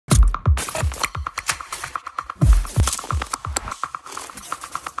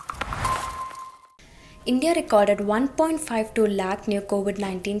India recorded 1.52 lakh new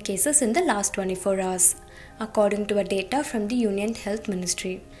COVID-19 cases in the last 24 hours, according to a data from the Union Health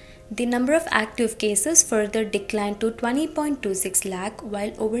Ministry. The number of active cases further declined to 20.26 lakh,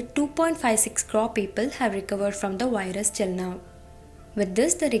 while over 2.56 crore people have recovered from the virus till now. With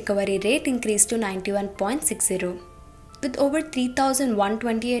this, the recovery rate increased to 91.60. With over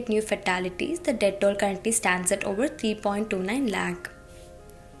 3,128 new fatalities, the death toll currently stands at over 3.29 lakh.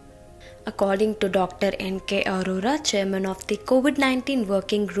 According to Dr. N.K. Arora, chairman of the COVID-19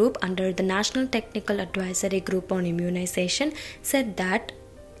 working group under the National Technical Advisory Group on Immunization, said that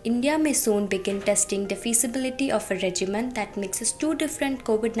India may soon begin testing the feasibility of a regimen that mixes two different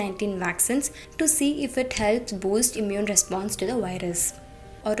COVID-19 vaccines to see if it helps boost immune response to the virus.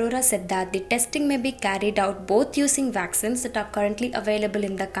 Arora said that the testing may be carried out both using vaccines that are currently available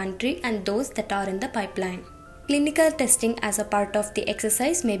in the country and those that are in the pipeline. Clinical testing as a part of the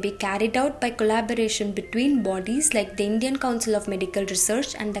exercise may be carried out by collaboration between bodies like the Indian Council of Medical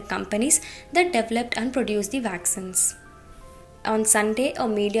Research and the companies that developed and produced the vaccines. On Sunday, a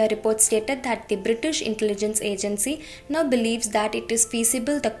media report stated that the British intelligence agency now believes that it is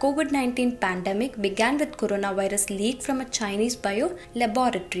feasible the COVID-19 pandemic began with coronavirus leak from a Chinese bio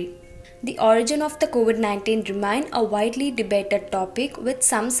laboratory. The origin of the COVID-19 remains a widely debated topic, with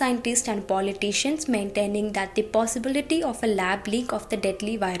some scientists and politicians maintaining that the possibility of a lab leak of the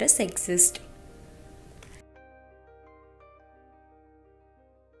deadly virus exists.